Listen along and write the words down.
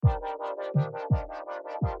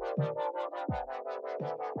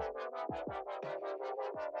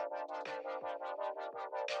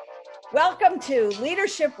Welcome to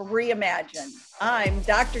Leadership Reimagined. I'm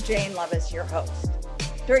Dr. Jane Levis, your host.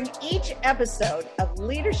 During each episode of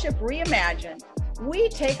Leadership Reimagined, we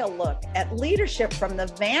take a look at leadership from the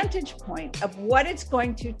vantage point of what it's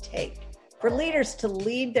going to take for leaders to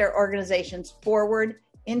lead their organizations forward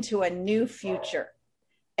into a new future.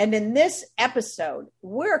 And in this episode,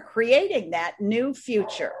 we're creating that new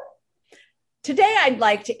future. Today, I'd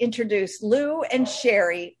like to introduce Lou and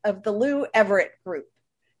Sherry of the Lou Everett Group,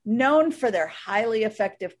 known for their highly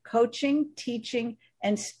effective coaching, teaching,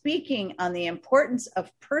 and speaking on the importance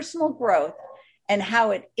of personal growth and how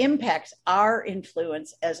it impacts our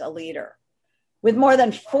influence as a leader. With more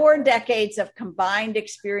than 4 decades of combined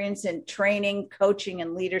experience in training, coaching,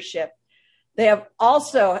 and leadership, they have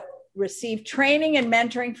also received training and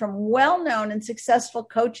mentoring from well-known and successful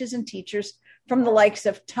coaches and teachers from the likes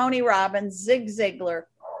of Tony Robbins, Zig Ziglar,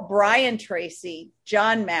 Brian Tracy,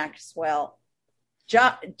 John Maxwell,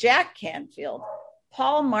 Jack Canfield,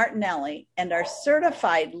 Paul Martinelli, and our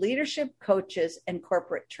certified leadership coaches and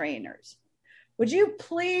corporate trainers. Would you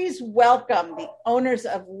please welcome the owners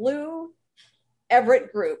of Lou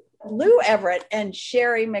Everett Group, Lou Everett and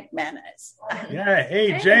Sherry McManus. Yeah.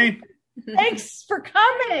 Hey, Jane. Thanks for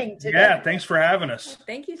coming today. Yeah, thanks for having us.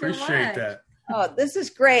 Thank you so Appreciate much. that. Oh, this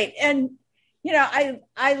is great. And, you know,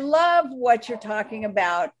 I love what you're talking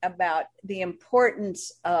about the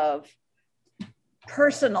importance of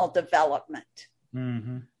personal development.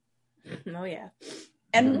 Mm-hmm. Oh, yeah.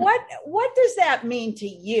 And what does that mean to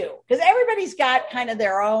you? Because everybody's got kind of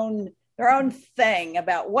their own thing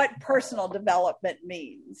about what personal development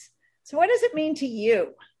means. So what does it mean to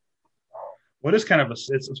you? Well, it's kind of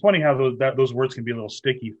it's funny how those words can be a little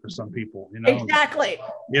sticky for some people, you know. Exactly.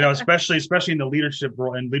 You know, especially in the leadership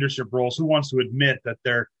role and leadership roles. Who wants to admit that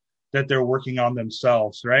they're working on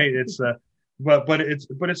themselves, right? It's but it's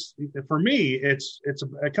for me,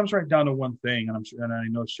 it comes right down to one thing, and I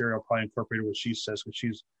know Sherry will probably incorporate what she says, because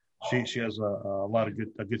she has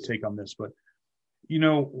a good take on this. But you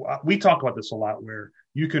know, we talk about this a lot, where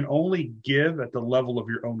you can only give at the level of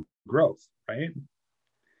your own growth, right?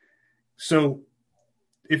 So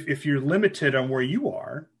if you're limited on where you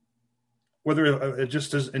are, whether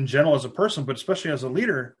just as in general as a person, but especially as a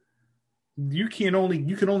leader, you can only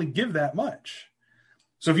give that much.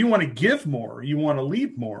 So if you want to give more, you want to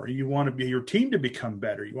lead more, you want your team to become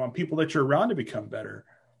better, you want people that you're around to become better,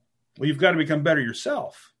 well, you've got to become better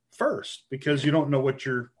yourself first, because you don't know what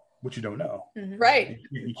you don't know. Mm-hmm. Right.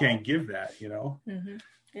 You can't give that, you know. Mm-hmm.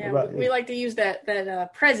 Yeah, we like to use that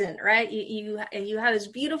present, right? You have this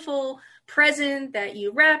beautiful present that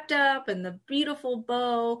you wrapped up and the beautiful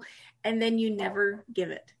bow, and then you never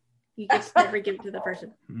give it. You just never give it to the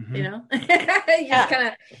person, Mm-hmm. you know. You just kind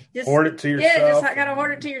of hoard it to yourself. Yeah, just kind of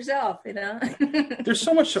hoard it to yourself, you know. There's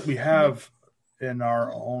so much that we have in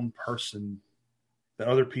our own person that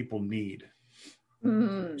other people need.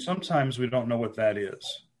 Mm-hmm. Sometimes we don't know what that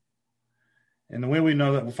is. And the way we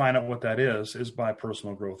know that we'll find out what that is by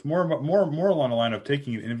personal growth. More along the line of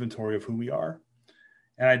taking an inventory of who we are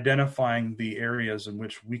and identifying the areas in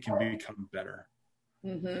which we can become better.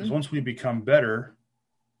 Mm-hmm. Because once we become better,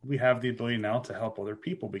 we have the ability now to help other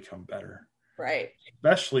people become better. Right.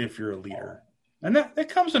 Especially if you're a leader. And that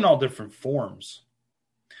comes in all different forms.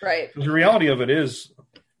 Right. Because the reality of it is,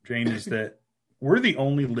 Jane, is that we're the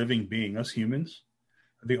only living being, us humans,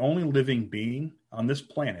 the only living being on this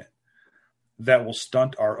planet that will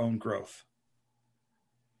stunt our own growth.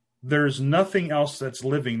 There's nothing else that's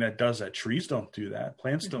living that does that. Trees don't do that.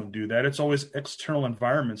 Plants don't do that. It's always external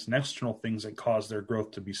environments and external things that cause their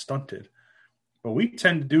growth to be stunted. But we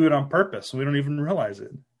tend to do it on purpose, and we don't even realize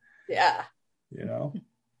it. Yeah. You know?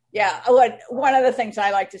 Yeah. One of the things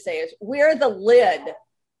I like to say is we're the lid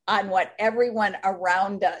on what everyone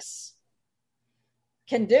around us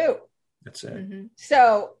can do. That's it. Mm-hmm.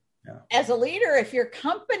 So as a leader, if your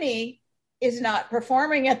company is not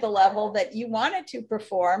performing at the level that you want it to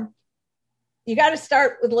perform, you got to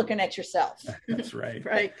start with looking at yourself. That's right.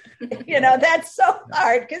 Right. You know, that's so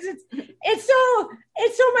hard, because it's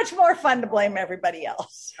so much more fun to blame everybody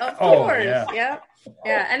else. Of course. Yeah.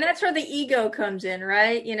 Yeah. And that's where the ego comes in,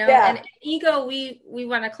 right? You know, Yeah. And ego, we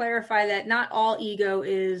want to clarify that not all ego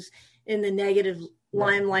is in the negative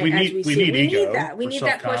limelight We as need we see. We ego need that. We for need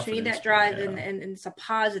that push. We need self-confidence, that drive, yeah. and it's a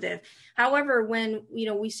positive. However, when, you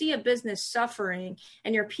know, we see a business suffering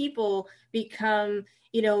and your people become,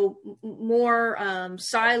 you know, more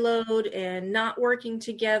siloed and not working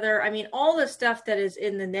together. I mean, all the stuff that is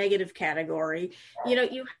in the negative category, you know,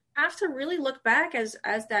 you have to really look back as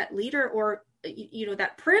that leader or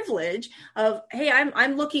that privilege of, hey,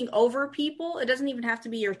 I'm looking over people. It doesn't even have to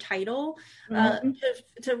be your title,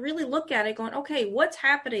 to really look at it going, okay, what's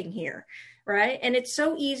happening here? Right. And it's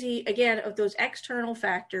so easy, again, of those external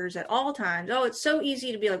factors at all times. Oh, it's so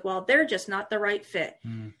easy to be like, well, they're just not the right fit.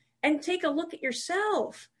 And take a look at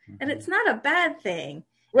yourself. And it's not a bad thing.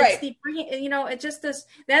 Right. It's just this,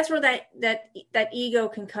 that's where that ego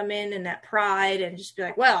can come in, and that pride, and just be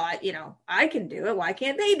like, well, I can do it. Why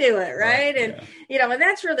can't they do it? Right. And, and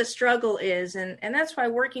that's where the struggle is. And that's why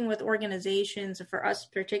working with organizations, for us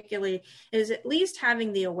particularly, is at least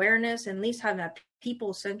having the awareness, and at least having a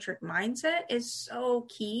people-centric mindset is so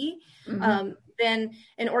key. Than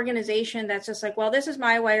an organization that's just like, well, this is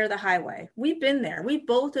my way or the highway. We've been there. We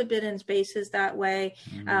both have been in spaces that way.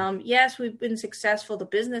 Yes, we've been successful. The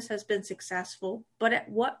business has been successful, but at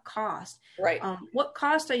what cost? Right. What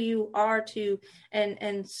cost are you to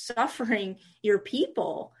and suffering your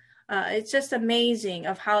people? It's just amazing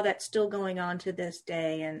of how that's still going on to this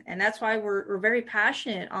day. And that's why we're very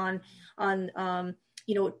passionate on to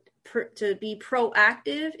be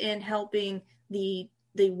proactive in helping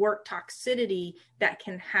the work toxicity that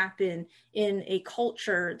can happen in a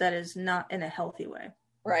culture that is not in a healthy way.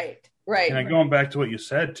 Right. And going back to what you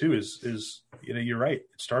said too, is you're right.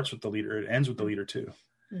 It starts with the leader. It ends with the leader too.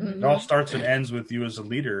 It all starts and ends with you as a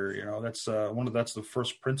leader. That's that's the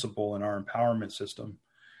first principle in our empowerment system,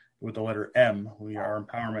 with the letter M. Our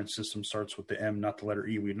empowerment system starts with the M, not the letter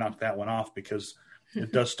E. We knocked that one off because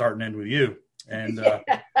it does start and end with you. And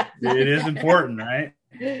it is important, right?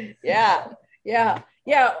 Yeah.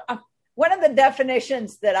 One of the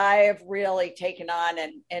definitions that I have really taken on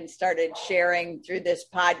and started sharing through this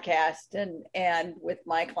podcast and with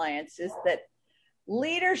my clients is that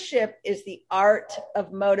leadership is the art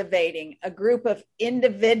of motivating a group of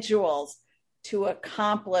individuals to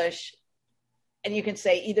accomplish, and you can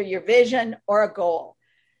say either your vision or a goal.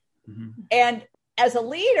 And as a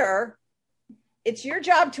leader, it's your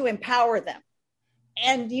job to empower them.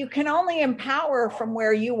 And you can only empower from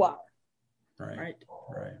where you are. Right.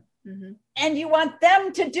 And you want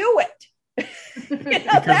them to do it.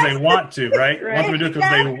 Because they want to, right? Want them to do it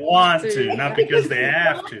because they want to, not because they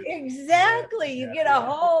have to. Exactly. You get a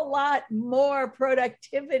whole lot more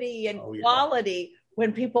productivity and quality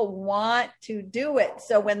when people want to do it.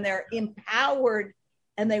 So when they're empowered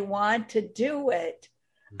and they want to do it,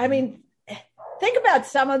 I mean, think about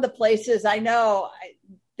some of the places I know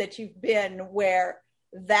that you've been where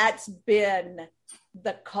that's been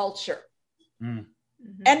the culture. And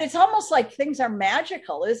it's almost like things are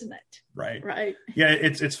magical, isn't it? Right. Yeah,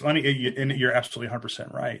 it's funny, and you're absolutely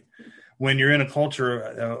 100% right. When you're in a culture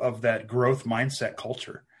of that growth mindset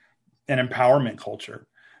culture and empowerment culture,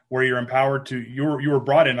 where you're empowered to, you were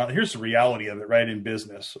brought in. Here's the reality of it, right? In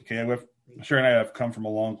business, okay. Sherry and I have come from a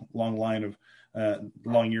long line of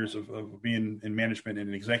long years of being in management and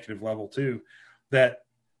an executive level too. That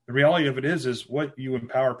the reality of it is what you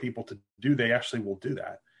empower people to do, they actually will do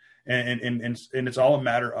that. And it's all a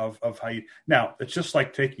matter of how you, now it's just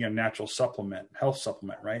like taking a natural health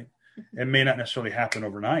supplement, right? It may not necessarily happen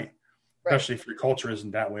overnight, especially if your culture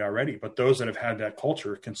isn't that way already. But those that have had that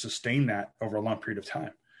culture can sustain that over a long period of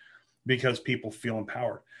time because people feel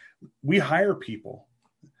empowered. We hire people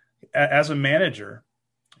as a manager.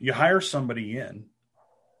 You hire somebody in.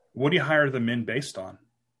 What do you hire them in based on?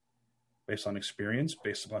 Based on experience,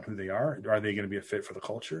 based upon who they are. Are they going to be a fit for the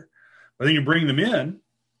culture? But then you bring them in.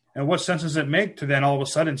 And what sense does it make to then all of a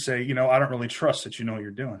sudden say, I don't really trust that you know what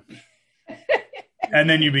you're doing. And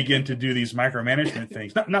then you begin to do these micromanagement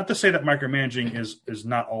things. Not to say that micromanaging is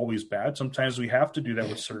not always bad. Sometimes we have to do that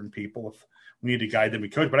with certain people if we need to guide them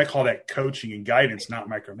and coach. But I call that coaching and guidance, not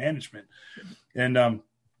micromanagement. And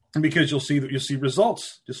because you'll see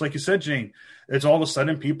results, just like you said, Jane. It's all of a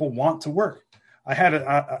sudden people want to work.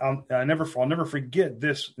 I'll never forget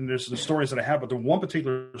this. And there's the stories that I have, but the one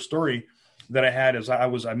particular story that I had is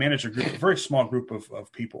I managed a very small group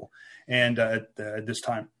of people, and at this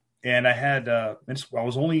time, and I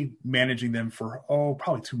was only managing them for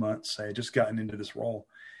probably 2 months. I had just gotten into this role,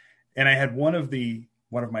 and I had one of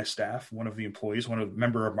my staff, one of the employees, one of the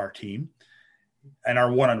member of our team, and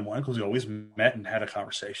our one-on-one, because we always met and had a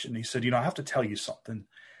conversation. He said, I have to tell you something.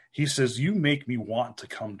 He says, you make me want to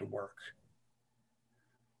come to work.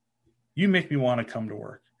 You make me want to come to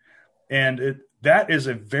work, and that is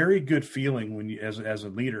a very good feeling when you, as a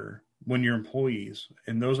leader, when your employees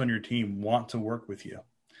and those on your team want to work with you.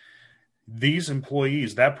 These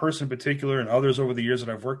employees, that person in particular, and others over the years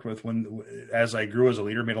that I've worked with, as I grew as a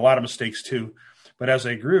leader, made a lot of mistakes too. But as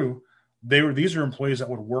I grew, these are employees that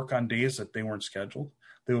would work on days that they weren't scheduled.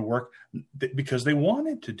 They would work because they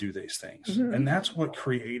wanted to do these things. Mm-hmm. And that's what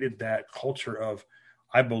created that culture of,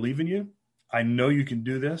 I believe in you. I know you can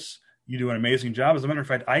do this. You do an amazing job. As a matter of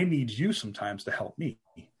fact, I need you sometimes to help me.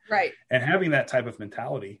 Right. And having that type of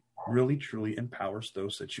mentality really, truly empowers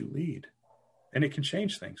those that you lead. And it can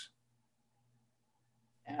change things.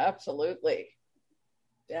 Absolutely.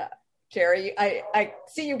 Yeah. Jerry, I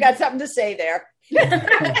see you've got something to say there.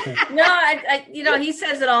 No, I he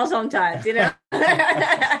says it all sometimes, Yeah,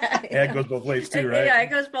 it goes both ways too, right? Yeah, it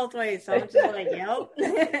goes both ways. So I'm just like, yep.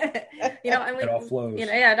 And it all flows.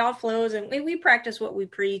 It all flows, and we practice what we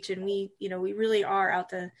preach, and we really are out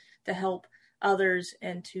to help others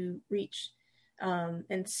and to reach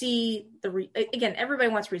and see again, everybody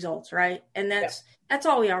wants results, right? And that's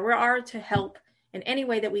all we are. We are to help in any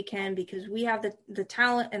way that we can, because we have the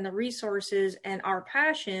talent and the resources and our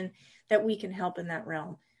passion that we can help in that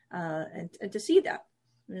realm, and to see that.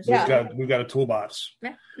 We've got a toolbox.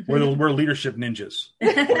 Yeah. We're leadership ninjas.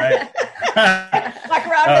 Right? Walk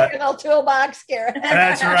around with your little toolbox, Karen.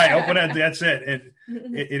 That's right. Open it. That's it.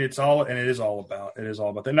 It is all about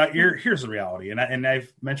that. Now, here's the reality, and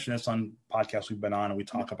I've mentioned this on podcasts we've been on, and we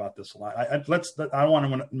talk about this a lot. I don't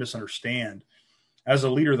want to misunderstand. As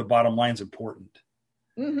a leader, the bottom line is important.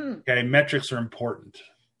 Mm-hmm. Okay, metrics are important.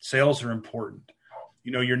 Sales are important.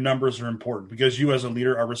 Your numbers are important because you as a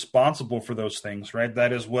leader are responsible for those things, right?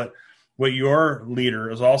 That is what your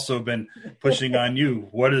leader has also been pushing on you.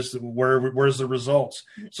 Where's the results?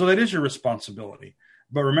 So that is your responsibility.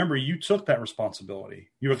 But remember, you took that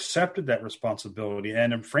responsibility. You accepted that responsibility.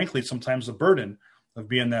 And frankly, sometimes the burden of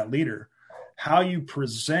being that leader, how you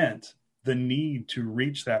present the need to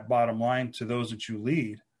reach that bottom line to those that you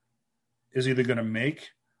lead is either going to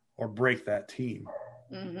make or break that team.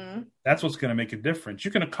 Mm-hmm. That's what's going to make a difference.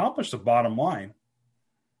 You can accomplish the bottom line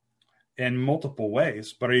in multiple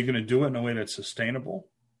ways, but are you going to do it in a way that's sustainable,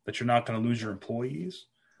 that you're not going to lose your employees,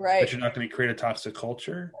 right? That you're not going to create a toxic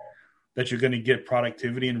culture, that you're going to get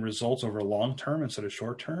productivity and results over long term instead of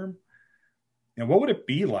short term? And what would it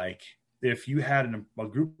be like if you had a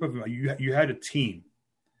group of you had a team,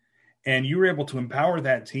 and you were able to empower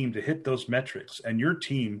that team to hit those metrics, and your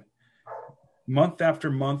team month after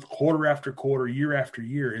month, quarter after quarter, year after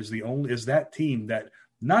year is that team that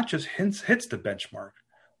not just hits the benchmark,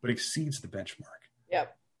 but exceeds the benchmark.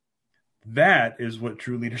 Yep. That is what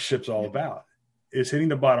true leadership's all about, is hitting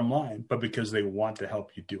the bottom line, but because they want to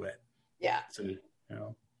help you do it. Yeah. So,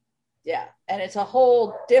 Yeah. And it's a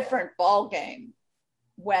whole different ball game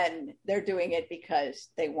when they're doing it because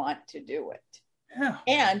they want to do it. Yeah.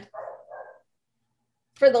 And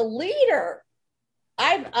for the leader,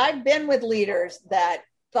 I've been with leaders that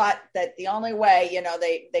thought that the only way,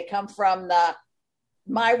 they come from the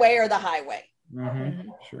my way or the highway. Mm-hmm.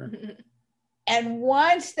 Sure. And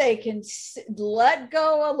once they can let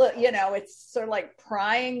go a little, it's sort of like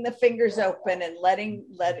prying the fingers open and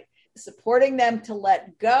supporting them to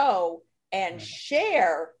let go and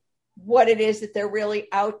share what it is that they're really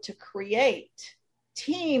out to create.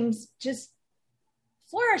 Teams just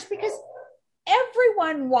flourish because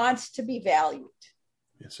everyone wants to be valued.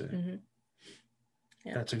 That's it. Mm-hmm.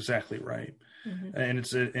 Yeah. That's exactly right. Mm-hmm.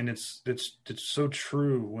 And it's so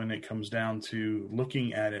true when it comes down to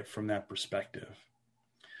looking at it from that perspective.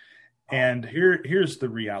 And here's the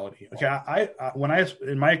reality. Okay, I when I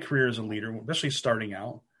in my career as a leader, especially starting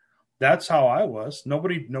out, that's how I was.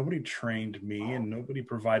 Nobody trained me, and nobody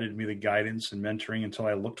provided me the guidance and mentoring until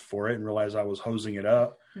I looked for it and realized I was hosing it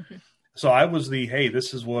up. Mm-hmm. So I was hey,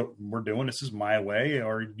 this is what we're doing. This is my way,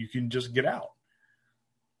 or you can just get out.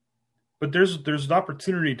 But there's an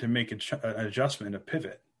opportunity to make an adjustment, a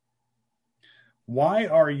pivot. Why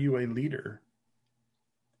are you a leader?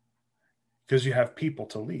 Because you have people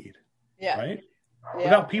to lead, right? Yeah.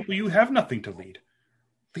 Without people, you have nothing to lead.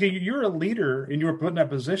 Okay, you're a leader, and you were put in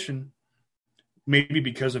that position maybe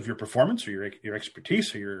because of your performance or your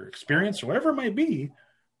expertise or your experience or whatever it might be.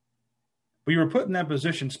 But you were put in that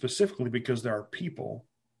position specifically because there are people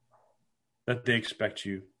that they expect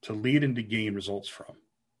you to lead and to gain results from.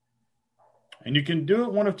 And you can do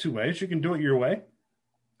it one of two ways. You can do it your way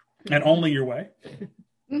and only your way.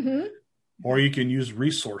 Mm-hmm. Or you can use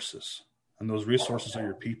resources, and those resources are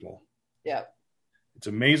your people. Yeah. It's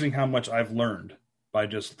amazing how much I've learned by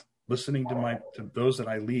just listening to those that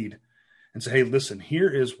I lead and say, hey, listen, here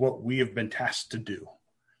is what we have been tasked to do.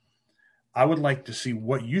 I would like to see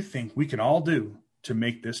what you think we can all do to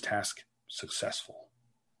make this task successful.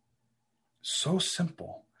 So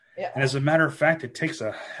simple. Yeah. And as a matter of fact, it takes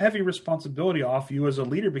a heavy responsibility off you as a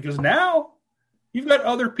leader, because now you've got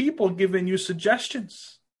other people giving you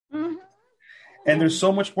suggestions. Mm-hmm. And there's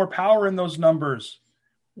so much more power in those numbers.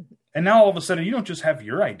 And now all of a sudden, you don't just have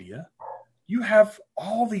your idea. You have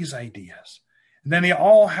all these ideas. And then they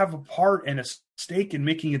all have a part and a stake in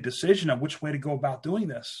making a decision on which way to go about doing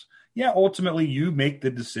this. Yeah, ultimately, you make the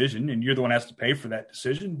decision, and you're the one who has to pay for that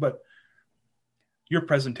decision. But your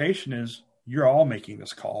presentation is you're all making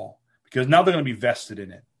this call because now they're going to be vested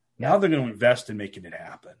in it. Now they're going to invest in making it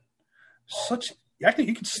happen. I think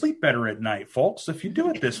you can sleep better at night, folks, if you do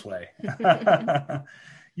it this way.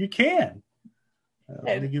 You can.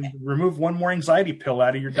 You can remove one more anxiety pill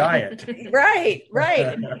out of your diet. Right.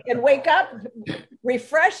 And wake up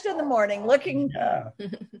refreshed in the morning, looking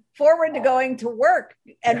forward to going to work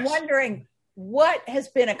and wondering what has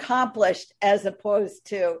been accomplished as opposed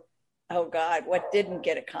to, oh God, what didn't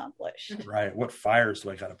get accomplished? Right. What fires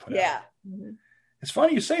do I got to put out? Yeah. It's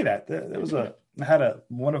funny you say that. I had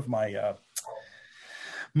one of my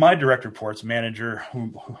direct reports manager,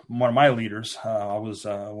 one of my leaders, I was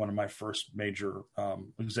one of my first major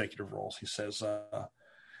executive roles. He says,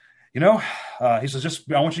 he says,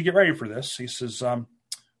 just, I want you to get ready for this. He says,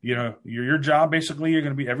 your job, basically, you're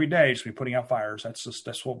going to be every day, just be putting out fires.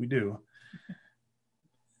 That's what we do.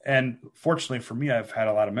 And fortunately for me, I've had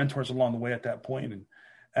a lot of mentors along the way at that point.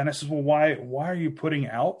 And I says, well, why are you putting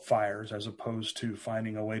out fires as opposed to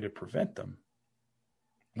finding a way to prevent them?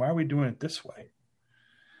 Why are we doing it this way?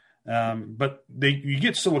 But you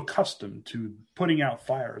get so accustomed to putting out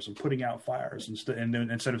fires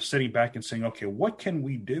instead of sitting back and saying, okay, what can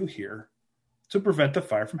we do here to prevent the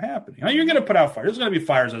fire from happening? Now, you're going to put out fires. There's going to be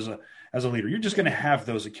fires as a leader. You're just going to have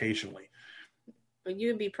those occasionally. But you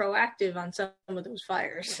would be proactive on some of those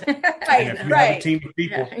fires. Right. If you have a team of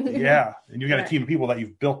people, and you got a team of people that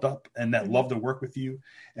you've built up and that love to work with you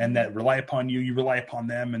and that rely upon you, you rely upon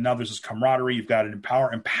them. And now there's this camaraderie. You've got an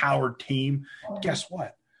empowered team. Guess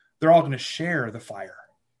what? They're all going to share the fire.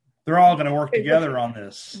 They're all going to work together on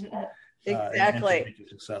this. Exactly. And make it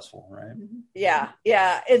successful, right? Yeah.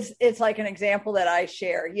 It's like an example that I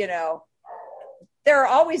share. There are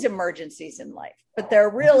always emergencies in life, but there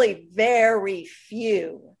are really very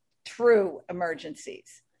few true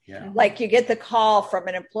emergencies. Yeah. Like you get the call from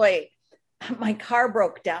an employee, my car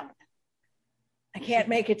broke down. I can't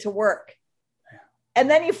make it to work. Yeah. And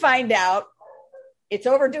then you find out it's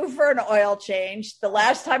overdue for an oil change. The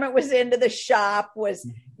last time it was into the shop was,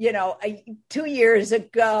 2 years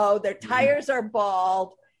ago. Their tires are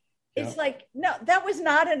bald. It's like, no, that was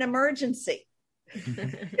not an emergency.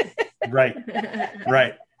 Right.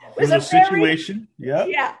 It was a situation. Yeah.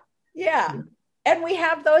 And we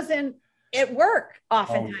have those at work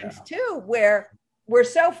oftentimes too, where we're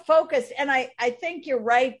so focused. And I think you're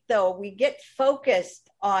right, though. We get focused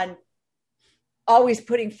on always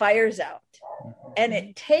putting fires out. And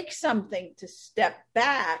it takes something to step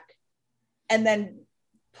back and then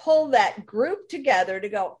pull that group together to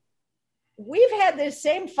go, we've had this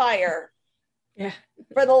same fire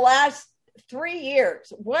for the last 3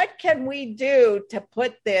 years. What can we do to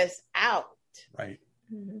put this out? Right.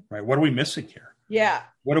 What are we missing here? Yeah.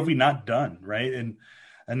 What have we not done? Right. And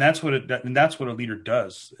that's what a leader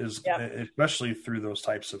does is especially through those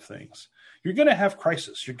types of things. You're going to have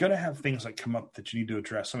crisis. You're going to have things that come up that you need to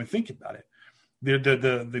address. I mean, think about it.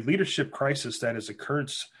 The leadership crisis that has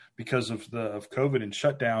occurred because of COVID and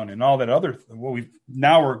shutdown and all that other.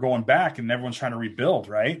 Now we're going back and everyone's trying to rebuild,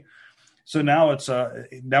 right? So now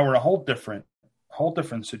now we're in a whole different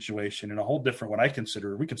situation and a whole different we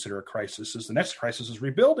consider a crisis. Is the next crisis is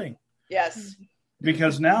rebuilding. Yes.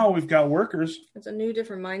 Because now we've got workers. It's a new,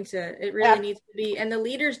 different mindset. It really needs to be, and the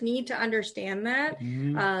leaders need to understand that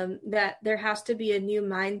that there has to be a new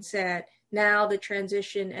mindset now. The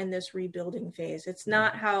transition and this rebuilding phase. It's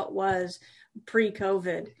not how it was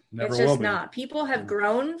pre-COVID. It's just not. People have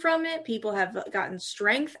grown from it. People have gotten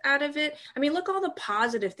strength out of it. I mean, look all the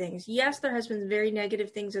positive things. Yes, there has been very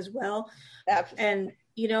negative things as well. And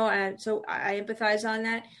so I empathize on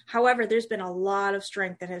that. However, there's been a lot of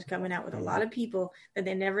strength that has come out with a lot of people that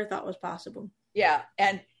they never thought was possible. Yeah.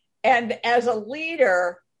 And as a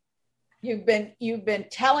leader, you've been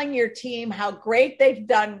telling your team how great they've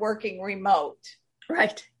done working remote.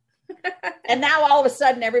 Right. And now all of a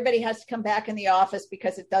sudden everybody has to come back in the office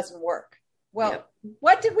because it doesn't work. Well,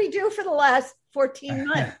 what did we do for the last 14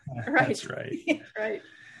 months? Right. That's right. Right.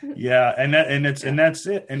 Yeah. And that's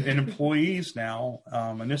it. And employees now,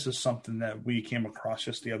 and this is something that we came across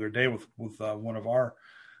just the other day with one of our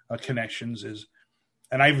connections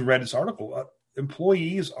and I've read this article,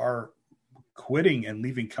 employees are quitting and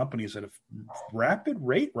leaving companies at a rapid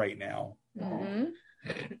rate right now. Mm-hmm.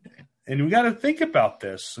 And we got to think about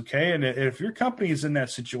this. Okay. And if your company is in that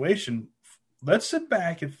situation, let's sit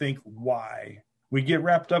back and think, why We get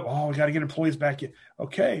wrapped up. Oh, we got to get employees back in.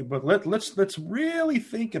 Okay, but let's really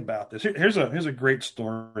think about this. Here's a great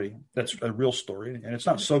story. That's a real story, and it's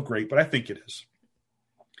not so great, but I think it is.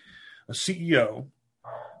 A CEO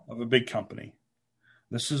of a big company.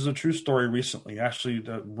 This is a true story recently, actually,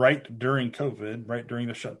 right during COVID, right during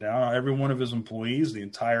the shutdown. Every one of his employees,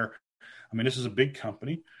 this is a big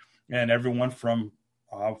company, and everyone from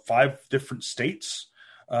 5 different states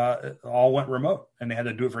all went remote, and they had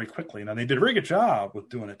to do it very quickly. Now, they did a very good job with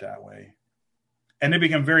doing it that way, and they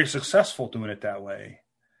became very successful doing it that way.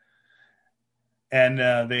 And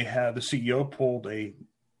the CEO pulled a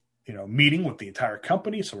meeting with the entire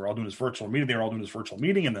company. So we're all doing this virtual meeting. They're all doing this virtual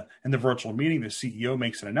meeting. And in the virtual meeting, the CEO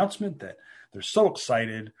makes an announcement that they're so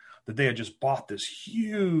excited that they had just bought this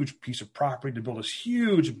huge piece of property to build this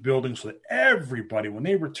huge building so that everybody, when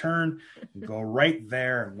they return, can go right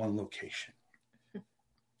there in one location.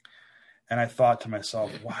 And I thought to myself,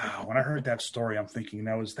 wow, when I heard that story, I'm thinking,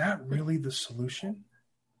 now, is that really the solution?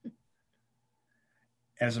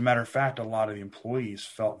 As a matter of fact, a lot of the employees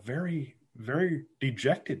felt very, very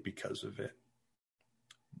dejected because of it.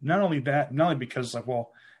 Not only because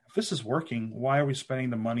if this is working, why are we spending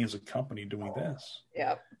the money as a company doing this?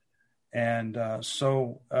 Yeah. And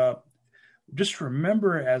so just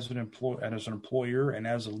remember as an employer and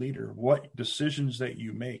as a leader, what decisions that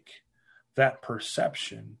you make, that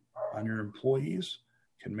perception on your employees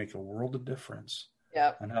can make a world of difference.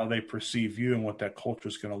 Yeah. On how they perceive you and what that culture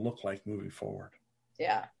is going to look like moving forward.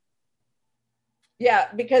 Yeah. Yeah,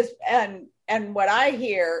 because and what I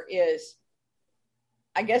hear is,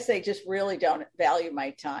 I guess they just really don't value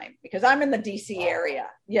my time, because I'm in the DC area,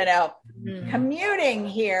 commuting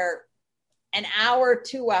here an hour,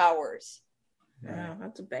 2 hours. Yeah,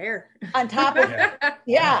 that's a bear. On top of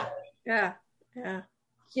Yeah.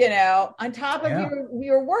 On top of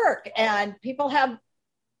your work, and people have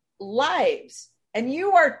lives, and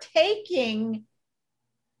you are taking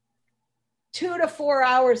 2 to 4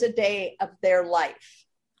 hours a day of their life.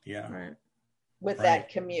 Yeah. Right. With that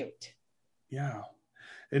commute. Yeah.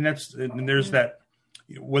 And there's that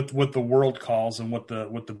what the world calls and what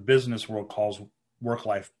the business world calls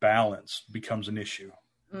work-life balance becomes an issue.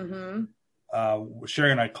 Mm-hmm.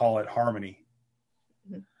 Sherry and I call it harmony,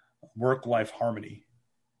 work-life harmony.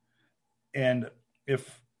 And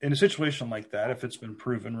if in a situation like that, if it's been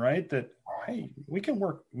proven, right, that, hey, we can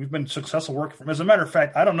work, we've been successful working from, as a matter of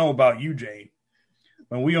fact, I don't know about you, Jane,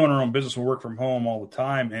 when we own our own business, we work from home all the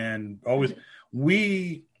time, and always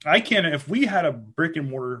if we had a brick and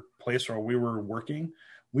mortar place where we were working,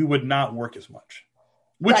 we would not work as much,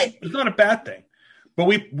 which is not a bad thing, but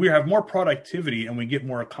we have more productivity and we get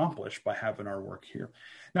more accomplished by having our work here.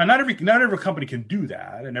 Now, not every company can do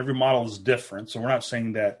that, and every model is different. So we're not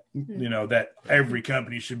saying that, that every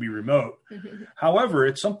company should be remote. However,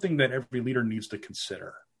 it's something that every leader needs to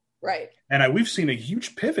consider. Right. And we've seen a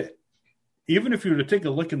huge pivot. Even if you were to take a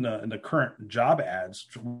look in the current job ads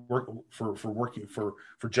for working for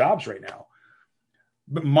jobs right now,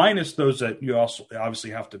 but minus those that you also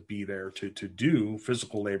obviously have to be there to do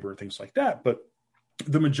physical labor and things like that. But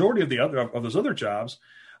the majority of those other jobs,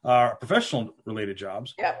 professional related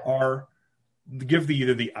jobs, are give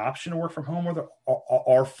either the option to work from home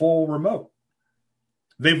or full remote.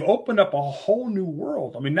 They've opened up a whole new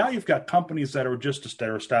world. I mean, now you've got companies that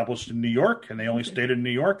are established in New York, and they only stayed in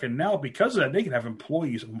New York. And now because of that, they can have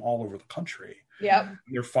employees from all over the country. Yeah.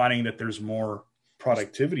 They're finding that there's more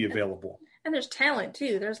productivity available. And there's talent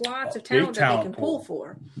too. There's lots of talent that they can pull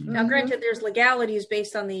for. Mm-hmm. Now, granted, there's legalities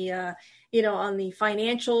based on the, on the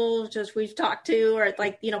financials, just we've talked to, or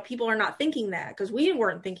people are not thinking that, because we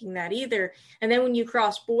weren't thinking that either. And then when you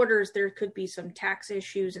cross borders, there could be some tax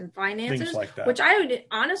issues and finances, things like that. Which I would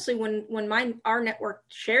honestly, when our network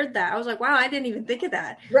shared that, I was like, wow, I didn't even think of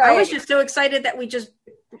that. Right. I was just so excited that we just,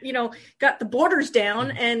 got the borders down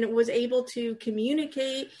and was able to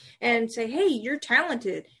communicate and say, hey, you're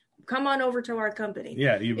talented. Come on over to our company.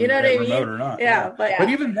 Yeah, even remote or not. Yeah, but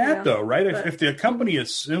even that though, right? If the company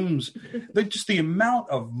assumes that just the amount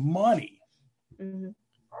of money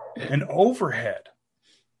and overhead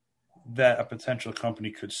that a potential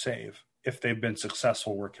company could save if they've been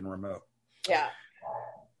successful working remote. Yeah.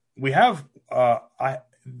 We have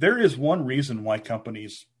there is one reason why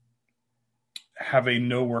companies have a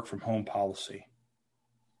no work from home policy.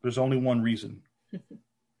 There's only one reason.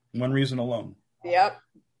 One reason alone. Yep.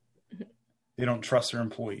 They don't trust their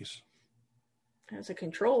employees. As a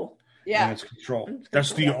control. Yeah. And it's control.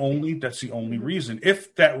 That's the only reason.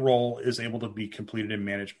 If that role is able to be completed and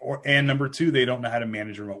managed, and number two, they don't know how to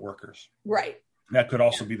manage remote workers. Right. That could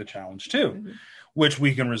also be the challenge too, which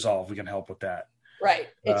we can resolve. We can help with that. Right.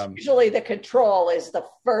 It's usually the control is the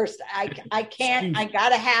first. I got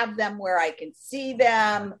to have them where I can see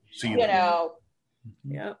them, know.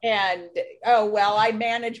 Yeah. And, I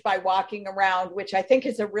manage by walking around, which I think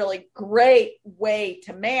is a really great way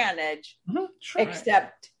to manage, Sure.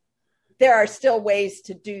 Except there are still ways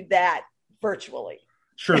to do that virtually.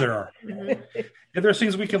 Sure, there are. And there's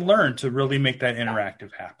things we can learn to really make that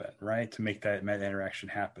interactive happen, right? To make that interaction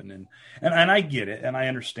happen. And I get it. And I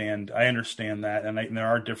understand that. And there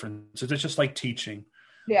are differences. It's just like teaching.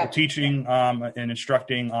 Yeah. Teaching and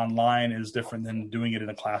instructing online is different than doing it in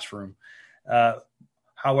a classroom.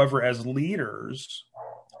 However, as leaders,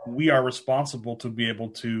 we are responsible to be able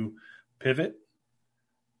to pivot,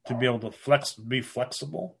 to be able to be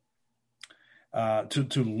flexible,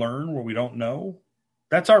 to learn what we don't know.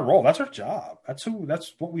 That's our role. That's our job. That's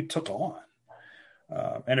what we took on.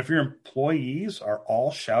 And if your employees are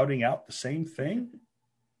all shouting out the same thing,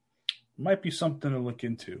 it might be something to look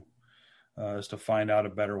into, is to find out a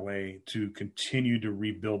better way to continue to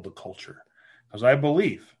rebuild the culture. Because I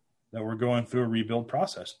believe that we're going through a rebuild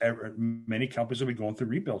process. Many companies will be going through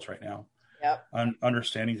rebuilds right now. Yep.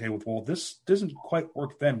 Understanding, hey, well, this doesn't quite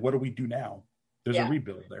work then. What do we do now? There's a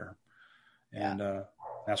rebuild there. And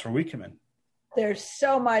that's where we come in. There's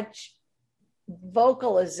so much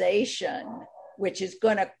vocalization, which is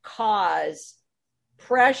going to cause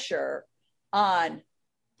pressure on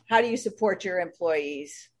how do you support your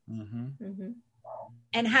employees?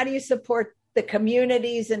 And how do you support the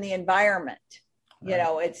communities and the environment?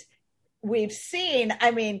 Right. We've seen,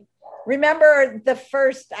 remember the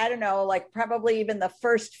first, probably even the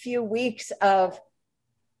first few weeks of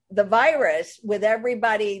the virus with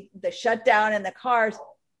everybody, the shutdown in the cars,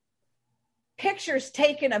 pictures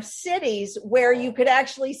taken of cities where you could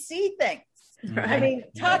actually see things. Right.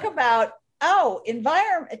 Talk about,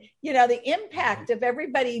 environment, the impact of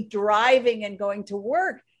everybody driving and going to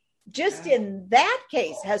work just in that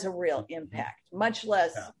case has a real impact, much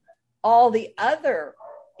less all the other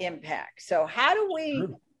impacts. So how do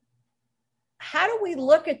we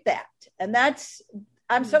look at that? And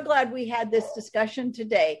I'm so glad we had this discussion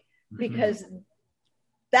today, because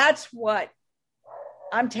that's what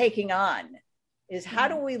I'm taking on, is how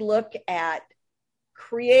do we look at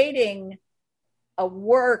creating a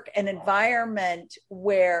work, an environment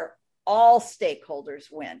where all stakeholders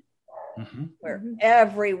win, where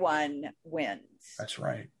everyone wins. That's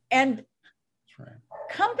right. And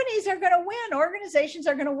companies are going to win. Organizations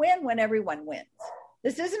are going to win when everyone wins.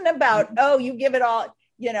 This isn't about, you give it all,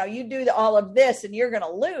 you do all of this and you're going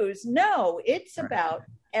to lose. No, it's about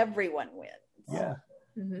everyone wins. Yeah.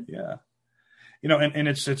 Yeah. And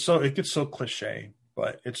it gets so cliche,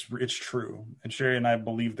 but it's true. And Sherry and I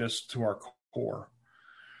believe this to our core,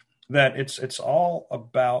 that it's all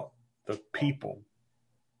about the people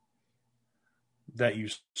that you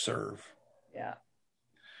serve. Yeah.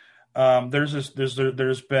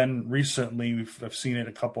 There's been recently, I've seen it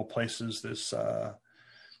a couple of places, this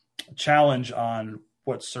challenge on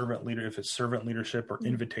what servant leader, if it's servant leadership or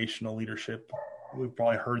invitational leadership. We've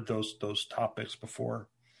probably heard those topics before.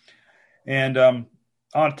 And I'm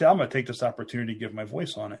going to take this opportunity to give my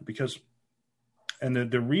voice on it, because, and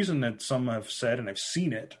the reason that some have said, and I've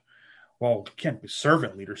seen it, well, it can't be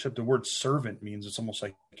servant leadership. The word servant means it's almost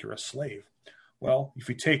like you're a slave. Well, if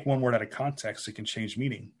you take one word out of context, it can change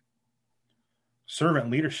meaning.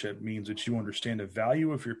 Servant leadership means that you understand the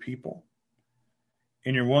value of your people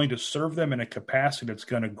and you're willing to serve them in a capacity that's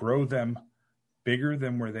going to grow them bigger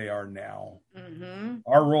than where they are now.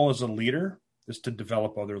 Our role as a leader is to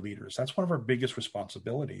develop other leaders. That's one of our biggest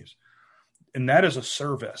responsibilities. And that is a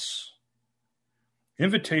service.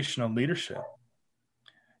 Invitational leadership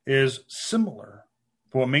is similar,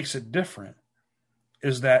 but what makes it different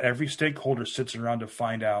is that every stakeholder sits around to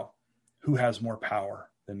find out who has more power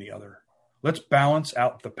than the other. Let's balance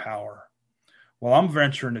out the power. Well, I'm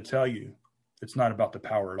venturing to tell you, it's not about the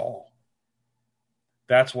power at all.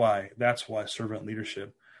 That's why servant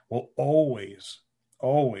leadership will always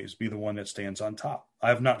be the one that stands on top. I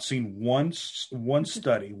have not seen one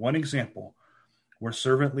study, one example where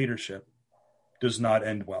servant leadership does not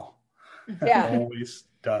end well. Yeah. It always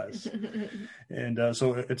does. And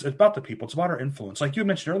so it's about the people. It's about our influence. Like you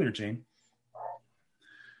mentioned earlier, Jane,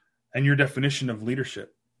 and your definition of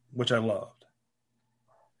leadership, which I loved.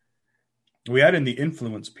 We add in the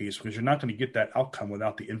influence piece, because you're not going to get that outcome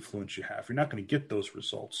without the influence you have. You're not going to get those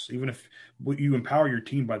results, even if you empower your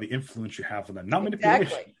team by the influence you have with them. Not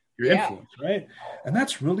manipulation, your influence, right? And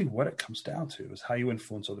that's really what it comes down to, is how you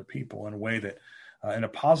influence other people in a way that, in a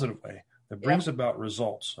positive way, that brings about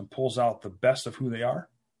results and pulls out the best of who they are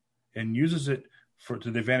and uses it to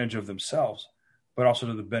the advantage of themselves, but also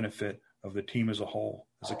to the benefit of the team as a whole,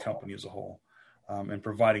 as a company as a whole, and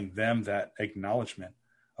providing them that acknowledgement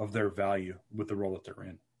of their value with the role that they're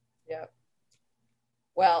in. Yeah.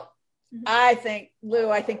 Well, I think,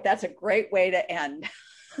 Lou, that's a great way to end.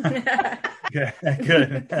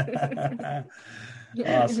 Good.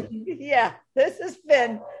 Awesome. Yeah, this has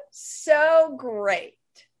been so great.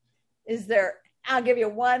 I'll give you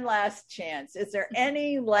one last chance. Is there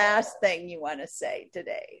any last thing you want to say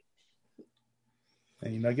today?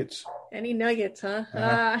 Any nuggets? Any nuggets, huh?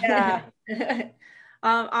 Yeah.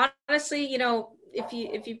 Honestly, if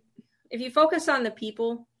you focus on the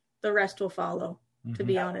people, the rest will follow, to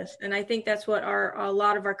be honest. And I think that's what a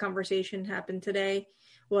lot of our conversation happened today,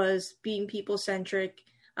 was being people centric,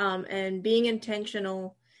 and being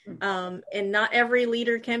intentional. And not every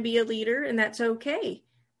leader can be a leader, and that's okay.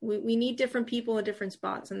 We need different people in different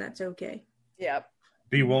spots, and that's okay. Yep.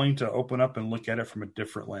 Be willing to open up and look at it from a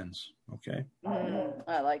different lens. Okay.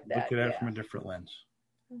 I like that. Look at it from a different lens.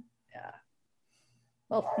 Yeah.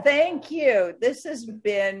 Well, thank you. This has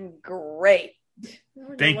been great.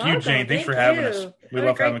 Thank you, Jane. Thanks for having us. We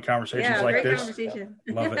love having conversations like this. Conversation.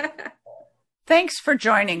 Love it. Thanks for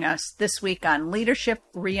joining us this week on Leadership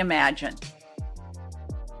Reimagined.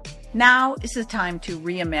 Now is the time to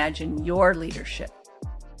reimagine your leadership.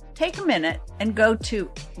 Take a minute and go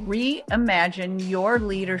to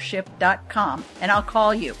reimagineyourleadership.com and I'll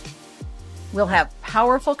call you. We'll have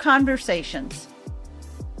powerful conversations.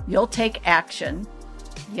 You'll take action.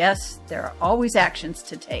 Yes, there are always actions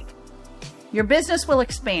to take. Your business will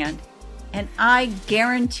expand, and I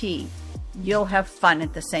guarantee you'll have fun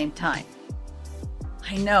at the same time.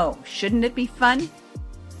 I know, shouldn't it be fun?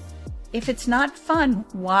 If it's not fun,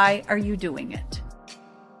 why are you doing it?